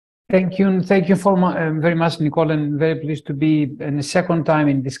Thank you very much, Nicole, and very pleased to be in the second time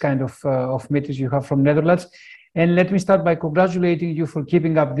in this kind of meetings you have from Netherlands. And let me start by congratulating you for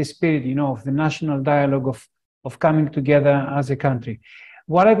keeping up this spirit, of the national dialogue of coming together as a country.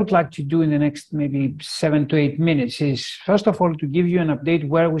 What I would like to do in the next maybe 7 to 8 minutes is, first of all, to give you an update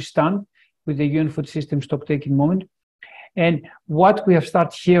where we stand with the UN food system stock-taking moment, and what we have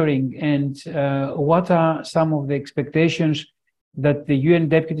started hearing, and what are some of the expectations that the UN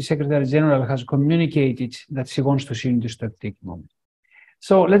Deputy Secretary General has communicated that she wants to see in the stock-taking moment.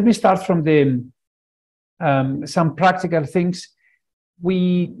 So let me start from the some practical things.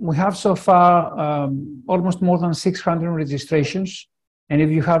 We have so far almost more than 600 registrations, and if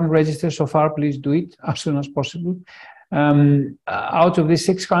you haven't registered so far, please do it as soon as possible. Out of these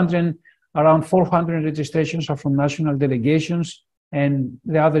 600, around 400 registrations are from national delegations, and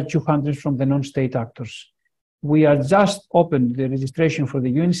the other 200 from the non-state actors. We are just opened the registration for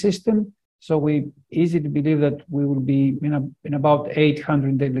the UN system, so we easily believe that we will be in about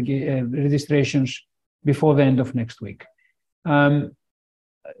 800 registrations before the end of next week.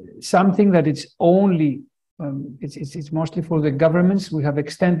 Something that it's only, it's mostly for the governments. We have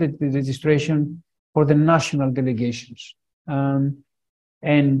extended the registration for the national delegations, and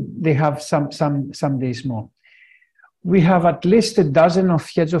they have some days more. We have at least a dozen of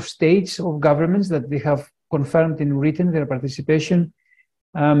heads of states of governments that they have confirmed in written their participation.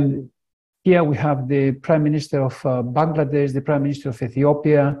 Here we have the Prime Minister of Bangladesh, the Prime Minister of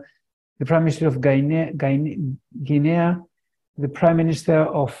Ethiopia, the Prime Minister of Guinea, the Prime Minister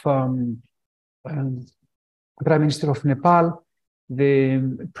of Nepal,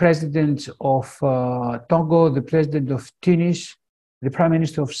 the President of Togo, the President of Tunis, the Prime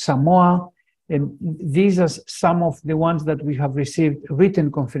Minister of Samoa. And these are some of the ones that we have received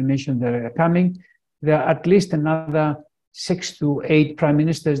written confirmation that are coming. There are at least another 6 to 8 prime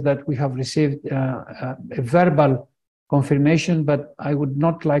ministers that we have received a verbal confirmation, but I would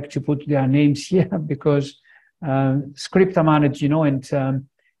not like to put their names here because scripta managed, and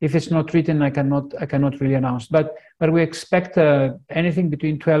if it's not written, I cannot really announce. But we expect anything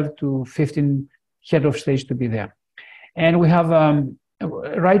between 12 to 15 head of states to be there, and we have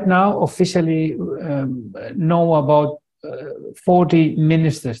right now officially know about 40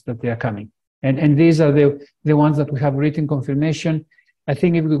 ministers that they are coming. And these are the ones that we have written confirmation. I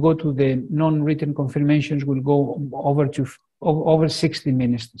think if we go to the non-written confirmations, we'll go over 60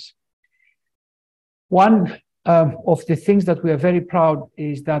 ministers. One of the things that we are very proud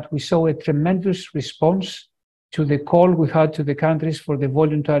is that we saw a tremendous response to the call we had to the countries for the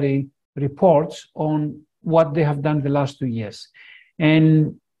voluntary reports on what they have done the last 2 years.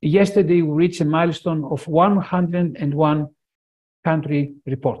 And yesterday we reached a milestone of 101 country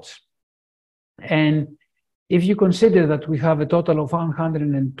reports. And if you consider that we have a total of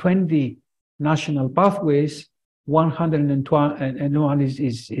 120 national pathways, 101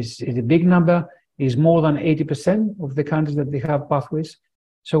 is a big number, is more than 80% of the countries that they have pathways.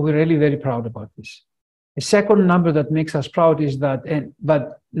 So we're really very proud about this. A second number that makes us proud is that,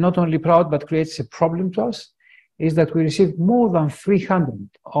 but not only proud, but creates a problem to us, is that we received more than 300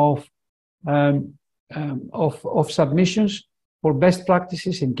 of submissions for best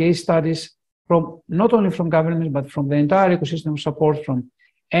practices and case studies, from not only from governments, but from the entire ecosystem of support, from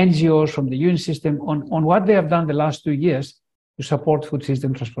NGOs, from the UN system, on what they have done the last 2 years to support food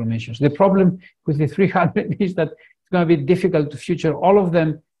system transformations. The problem with the 300 is that it's going to be difficult to feature all of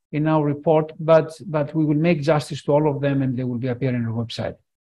them in our report, but we will make justice to all of them, and they will be appearing on our website.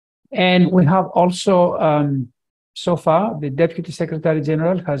 And we have also, so far, the Deputy Secretary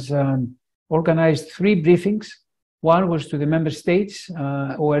General has organized 3 briefings. One was to the member states,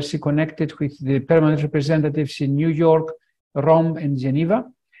 where she connected with the permanent representatives in New York, Rome, and Geneva.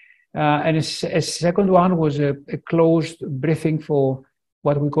 And a second one was a closed briefing for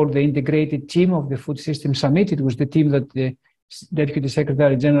what we call the integrated team of the Food System Summit. It was the team that the Deputy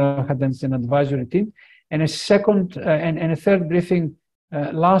Secretary General had done as an advisory team. And a second and a third briefing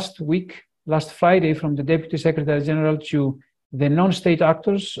last Friday, from the Deputy Secretary General to the non-state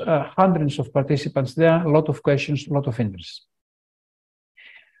actors, hundreds of participants there, a lot of questions, a lot of interest.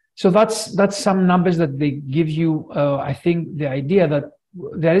 So that's some numbers that they give you, I think, the idea that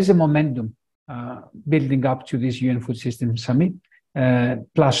there is a momentum building up to this UN Food System Summit,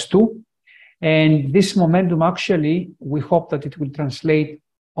 +2. And this momentum, actually, we hope that it will translate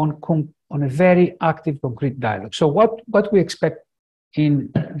on a very active, concrete dialogue. So what we expect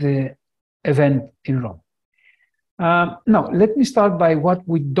in the event in Rome. Now, let me start by what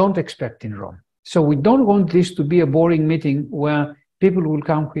we don't expect in Rome. So we don't want this to be a boring meeting where people will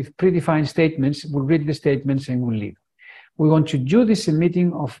come with predefined statements, will read the statements, and will leave. We want to do this a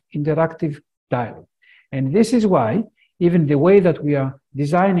meeting of interactive dialogue. And this is why even the way that we are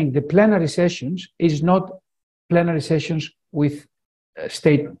designing the plenary sessions is not plenary sessions with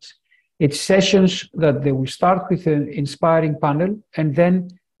statements. It's sessions that they will start with an inspiring panel, and then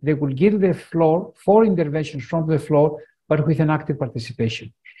they will give the floor for interventions from the floor, but with an active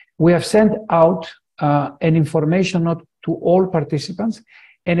participation. We have sent out an information note to all participants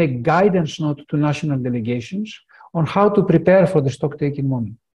and a guidance note to national delegations on how to prepare for the stock-taking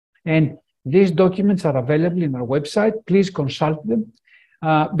moment. And these documents are available in our website. Please consult them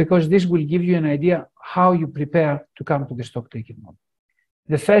because this will give you an idea how you prepare to come to the stock-taking moment.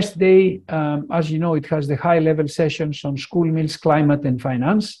 The first day, as you know, it has the high-level sessions on school meals, climate, and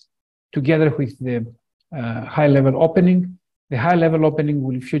finance, together with the high-level opening. The high-level opening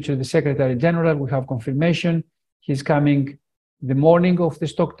will feature the Secretary General. We have confirmation. He's coming the morning of the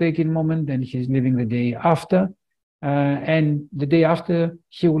stock-taking moment, and he's leaving the day after. And the day after,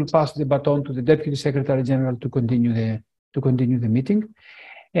 he will pass the baton to the Deputy Secretary General to continue the meeting.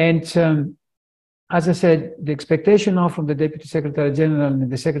 And as I said, the expectation now from the Deputy Secretary General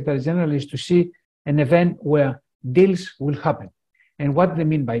and the Secretary General is to see an event where deals will happen. And what they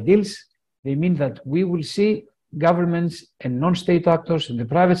mean by deals, they mean that we will see governments and non-state actors in the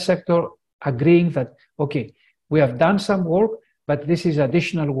private sector agreeing that, okay, we have done some work, but this is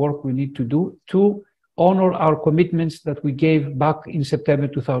additional work we need to do to honor our commitments that we gave back in September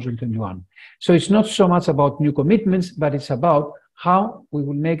 2021. So it's not so much about new commitments, but it's about how we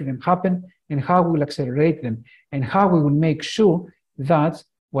will make them happen and how we will accelerate them and how we will make sure that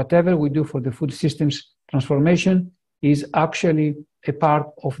whatever we do for the food systems transformation is actually a part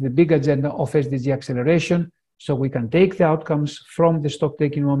of the big agenda of SDG acceleration, so we can take the outcomes from the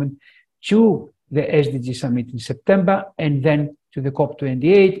stock-taking moment to the SDG summit in September, and then to the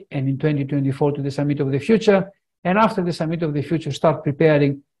COP28, and in 2024 to the Summit of the Future, and after the Summit of the Future, start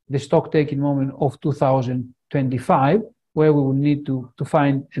preparing the stock-taking moment of 2025, where we will need to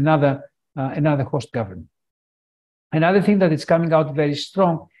find another host government. Another thing that is coming out very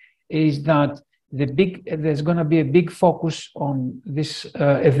strong is that there's going to be a big focus on this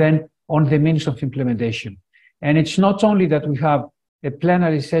event on the means of implementation. And it's not only that we have a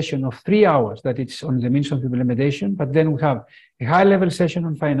plenary session of 3 hours that it's on the means of implementation, but then we have a high-level session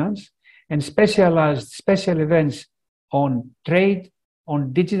on finance and special events on trade,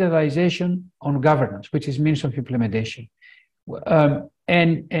 on digitalization, on governance, which is means of implementation.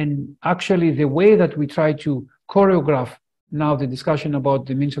 And actually the way that we try to choreograph now the discussion about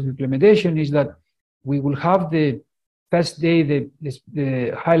the means of implementation is that we will have the first day,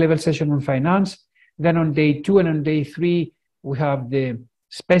 the high-level session on finance, then on day 2 and on day 3, we have the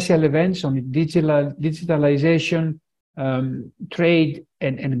special events on digitalization, trade,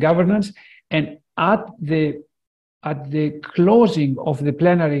 and governance. And at the closing of the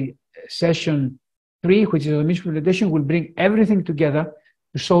plenary session 3, which is on means of implementation, we'll bring everything together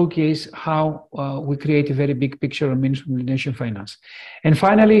to showcase how we create a very big picture on means of implementation finance. And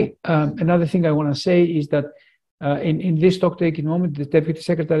finally, another thing I want to say is that in this stock-taking moment, the Deputy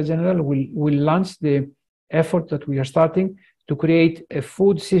Secretary General will launch the effort that we are starting to create a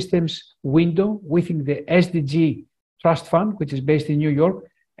food systems window within the SDG Trust Fund, which is based in New York,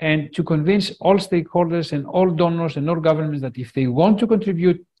 and to convince all stakeholders and all donors and all governments that if they want to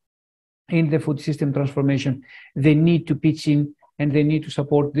contribute in the food system transformation, they need to pitch in and they need to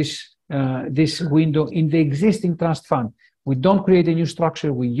support this window in the existing trust fund. We don't create a new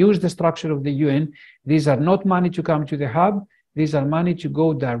structure. We use the structure of the UN. These are not money to come to the hub. These are money to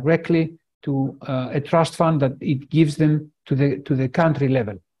go directly to a trust fund that it gives them to the country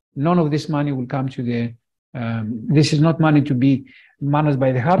level. None of this money will come to the, this is not money to be managed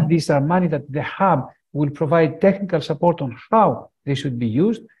by the hub. These are money that the hub will provide technical support on how they should be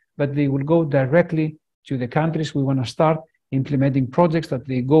used, but they will go directly to the countries. We want to start implementing projects that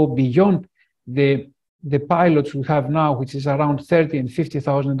they go beyond the pilots we have now, which is around $30,000 and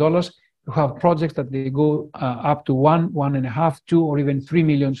 $50,000, to have projects that they go up to $1, $1.5, $2, or even $3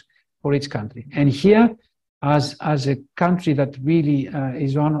 million for each country. And here, as a country that really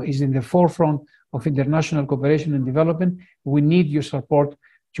is in the forefront of international cooperation and development, we need your support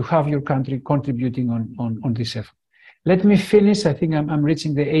to have your country contributing on this effort. Let me finish. I think I'm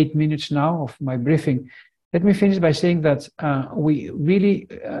reaching the 8 minutes now of my briefing. Let me finish by saying that we really,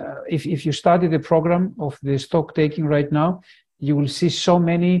 if you study the program of the stock taking right now, you will see so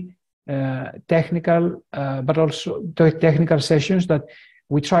many technical, but also technical sessions that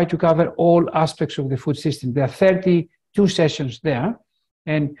we try to cover all aspects of the food system. There are 32 sessions there,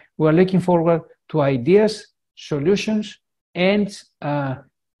 and we're looking forward to ideas, solutions, and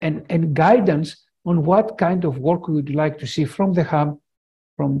guidance on what kind of work we would like to see from the hub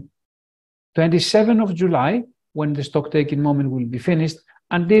from 27th of July, when the stock-taking moment will be finished,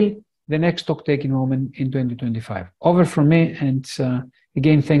 until the next stock-taking moment in 2025. Over from me, and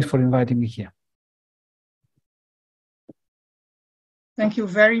again, thanks for inviting me here. Thank you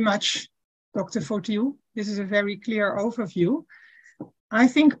very much, Dr. Fotiou. This is a very clear overview. I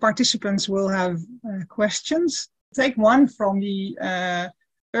think participants will have questions. Take one from the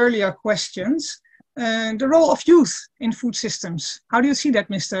earlier questions. The role of youth in food systems. How do you see that,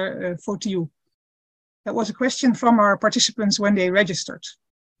 Mr. Fotiou? That was a question from our participants when they registered.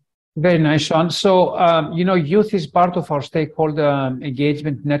 Very nice, Sean. So, youth is part of our stakeholder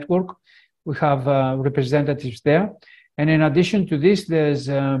engagement network. We have representatives there. And in addition to this, there's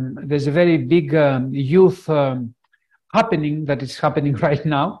a very big youth happening that is happening right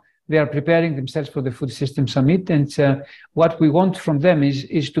now. They are preparing themselves for the Food System Summit. And what we want from them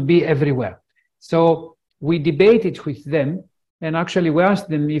is to be everywhere. So we debated with them, and actually we asked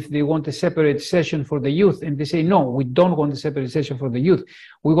them if they want a separate session for the youth. And they say, no, we don't want a separate session for the youth.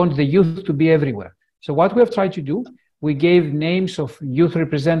 We want the youth to be everywhere. So what we have tried to do, we gave names of youth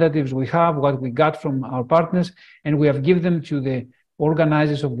representatives we have, what we got from our partners, and we have given them to the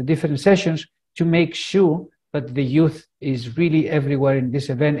organizers of the different sessions to make sure that the youth is really everywhere in this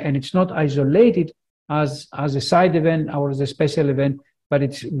event, and it's not isolated as a side event or as a special event, but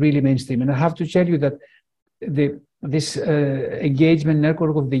it's really mainstream. And I have to tell you that this engagement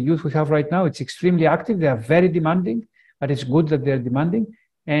network of the youth we have right now, it's extremely active. They are very demanding, but it's good that they're demanding.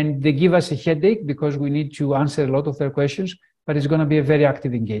 And they give us a headache because we need to answer a lot of their questions, but it's going to be a very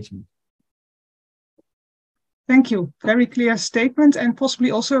active engagement. Thank you. Very clear statement, and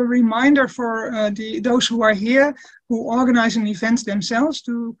possibly also a reminder for those who are here, who organize an event themselves,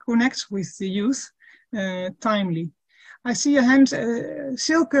 to connect with the youth timely. I see a hand.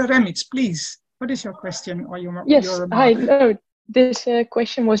 Silke Remits, please. What is your question or your Yes, your remark? hi. No, this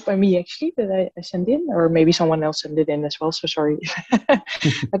question was by me actually that I sent in, or maybe someone else sent it in as well. So sorry,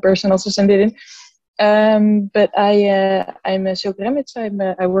 a person also sent it in. But I'm Silke Remits.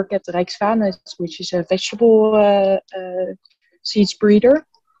 I work at Rijksvanes, which is a vegetable seeds breeder.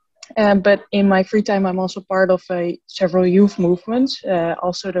 But in my free time, I'm also part of several youth movements.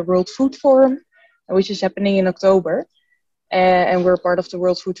 Also the World Food Forum, which is happening in October. And we're part of the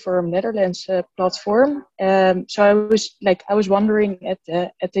World Food Forum Netherlands platform. So I was wondering at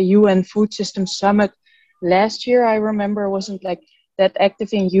the UN Food System Summit last year, I remember wasn't like that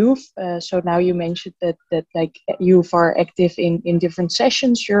active in youth. So now you mentioned that like youth are active in different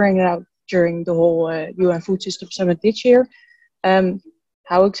sessions during the whole UN Food System Summit this year.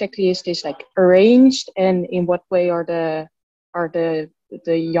 How exactly is this like arranged, and in what way are the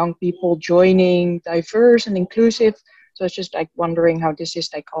young people joining diverse and inclusive? So it's just like wondering how this is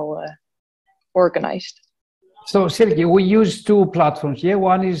like all organized. So Silke, we use two platforms here.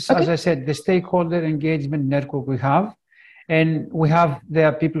 One is, okay, as I said, the stakeholder engagement network we have. And we have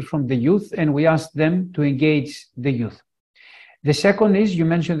there people from the youth, and we ask them to engage the youth. The second is, you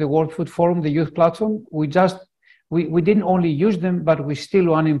mentioned the World Food Forum, the youth platform. We didn't only use them, but we still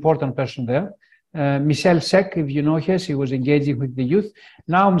one important person there. Michelle Sek, if you know her, she was engaging with the youth.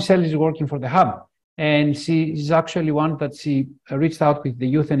 Now Michelle is working for the hub. And she is actually one that she reached out with the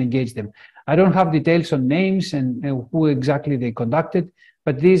youth and engaged them. I don't have details on names and who exactly they conducted,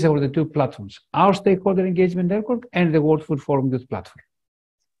 but these are the two platforms, our stakeholder engagement network and the World Food Forum Youth Platform.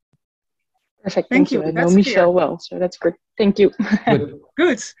 Perfect, thank you. I know That's Michelle clear. well, so that's good. Thank you. Good.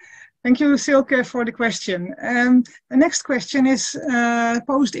 Good. Thank you, Silke, for the question. The next question is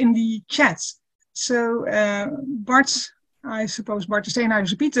posed in the chat. So Bart, I suppose Bart de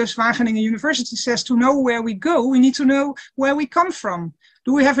Steenhuizen Pieters, Wageningen University, says to know where we go, we need to know where we come from.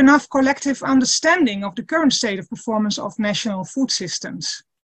 Do we have enough collective understanding of the current state of performance of national food systems?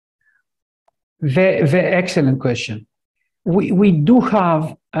 Very, very excellent question. We do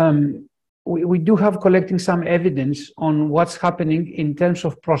have collecting some evidence on what's happening in terms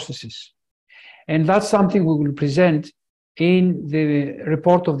of processes. And that's something we will present in the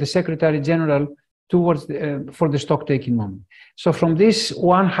report of the Secretary General towards for the stock-taking moment. So from this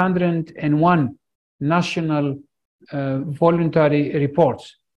 101 national voluntary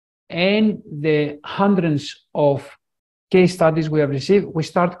reports and the hundreds of case studies we have received, we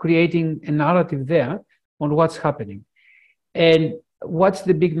start creating a narrative there on what's happening. And what's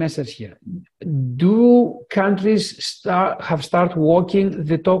the big message here? Do countries have started walking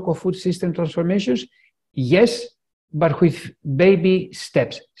the talk of food system transformations? Yes, but with baby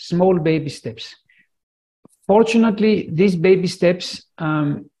steps, small baby steps. Fortunately, these baby steps,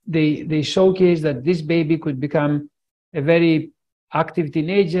 they showcase that this baby could become a very active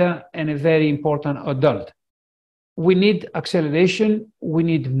teenager, and a very important adult. We need acceleration. We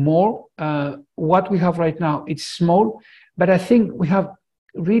need more. What we have right now, it's small, but I think we have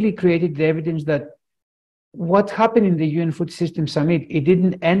really created the evidence that what happened in the UN Food System Summit, it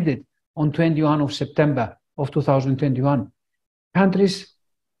didn't end it on 21 of September of 2021. Countries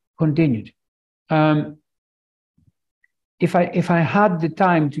continued. If I had the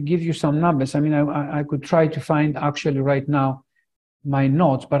time to give you some numbers, I mean, I could try to find actually right now my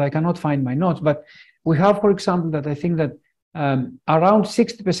notes, but I cannot find my notes. But we have, for example, that I think that around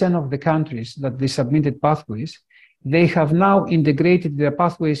 60% of the countries that they submitted pathways, they have now integrated their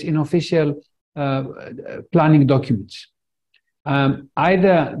pathways in official planning documents.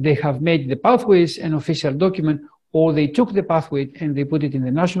 Either they have made the pathways an official document, or they took the pathway and they put it in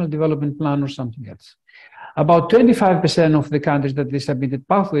the National Development Plan or something else. About 25% of the countries that they submitted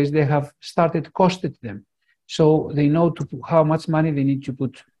pathways, they have started costed them. So they know how much money they need to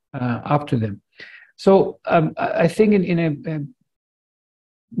put up to them. So I think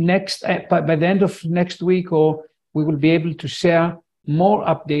by the end of next week, or we will be able to share more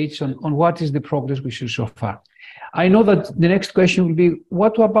updates on what is the progress we show so far. I know that the next question will be,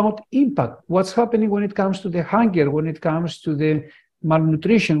 what about impact? What's happening when it comes to the hunger, when it comes to the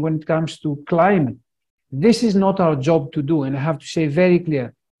malnutrition, when it comes to climate? This is not our job to do, and I have to say very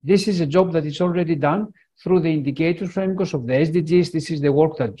clear, this is a job that is already done through the indicator frameworks of the SDGs. This is the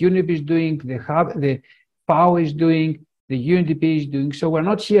work that UNEP is doing, the FAO is doing, the UNDP is doing. So we're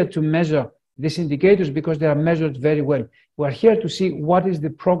not here to measure these indicators because they are measured very well. We're here to see what is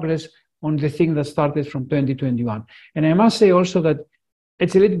the progress on the thing that started from 2021. And I must say also that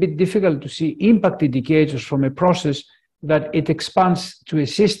it's a little bit difficult to see impact indicators from a process that it expands to a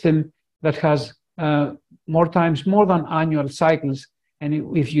system that has more than annual cycles.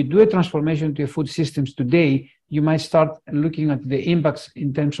 And if you do a transformation to a food systems today, you might start looking at the impacts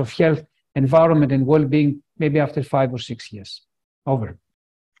in terms of health, environment, and well-being maybe after 5 or 6 years. Over.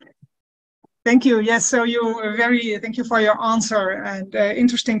 Thank you. Yes, so thank you for your answer. And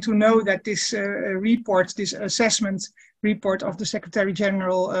interesting to know that this report, this assessment report of the Secretary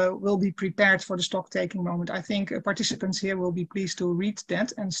General will be prepared for the stock taking moment. I think participants here will be pleased to read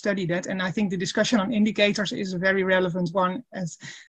that and study that. And I think the discussion on indicators is a very relevant one, as